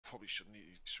probably shouldn't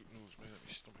eat soup noodles, man.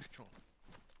 My stomach's gone.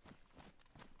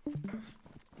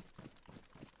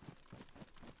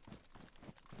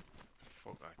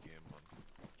 Fuck that game, man.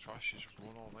 Trash is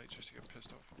run all night just to get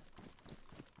pissed off.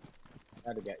 I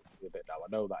had to get a bit now. I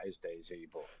know that is DayZ,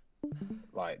 but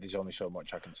like, there's only so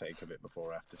much I can take of it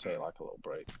before I have to take like a little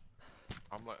break.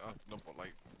 I'm like, no, but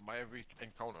like my every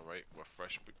encounter, right? We're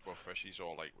freshies,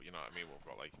 or like, you know what I mean. We've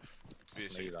got like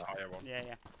basic attire on. Yeah,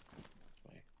 yeah.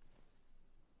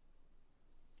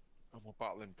 And we're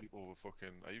battling people with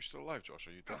fucking. Are you still alive, Josh?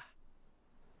 Are you dead?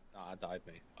 Nah, I died,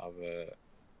 mate. I've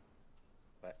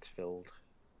Vex filled.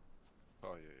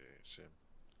 Oh yeah, same.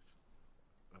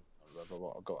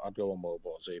 I'd go on World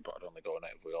War Z, but I'd only go on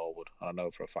it if we all would. And I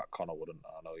know for a fact Connor wouldn't.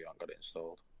 I know you haven't got it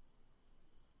installed.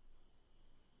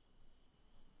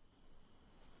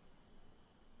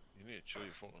 You need to chill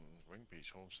your fucking ring piece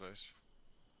homestays.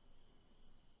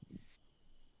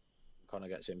 Connor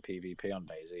gets in PvP on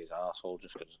DayZ, his arsehole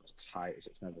just goes as tight as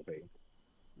it's never been.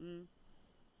 You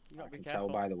I gotta be can careful.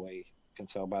 tell by the way. Can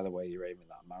tell by the way you're aiming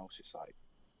that mouse. It's like,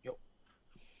 yo.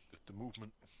 The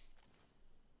movement.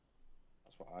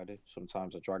 That's what I do.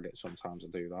 Sometimes I drag it. Sometimes I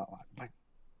do that. Like bang,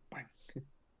 bang. Where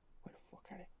the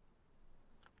fuck are you?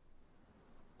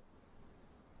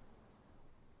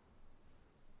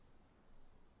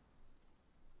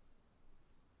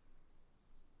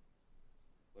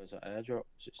 Where's that airdrop?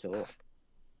 Is it still up?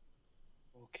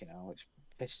 Fucking hell, it's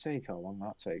piss take how long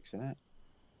that takes, isn't it?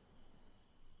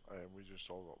 We just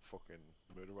all got fucking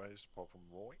murderized apart from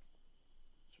Roy.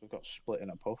 So we've got split in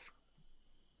a puff.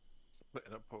 Split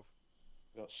in a puff.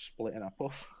 We've got split in a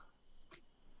puff.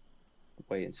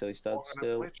 Wait until he stands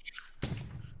still.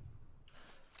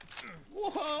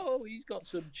 Whoa, he's got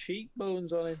some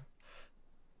cheekbones on him.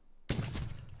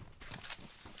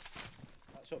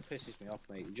 That's what pisses me off,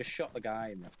 mate. He just shot the guy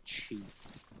in the cheek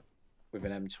with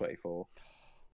an M24.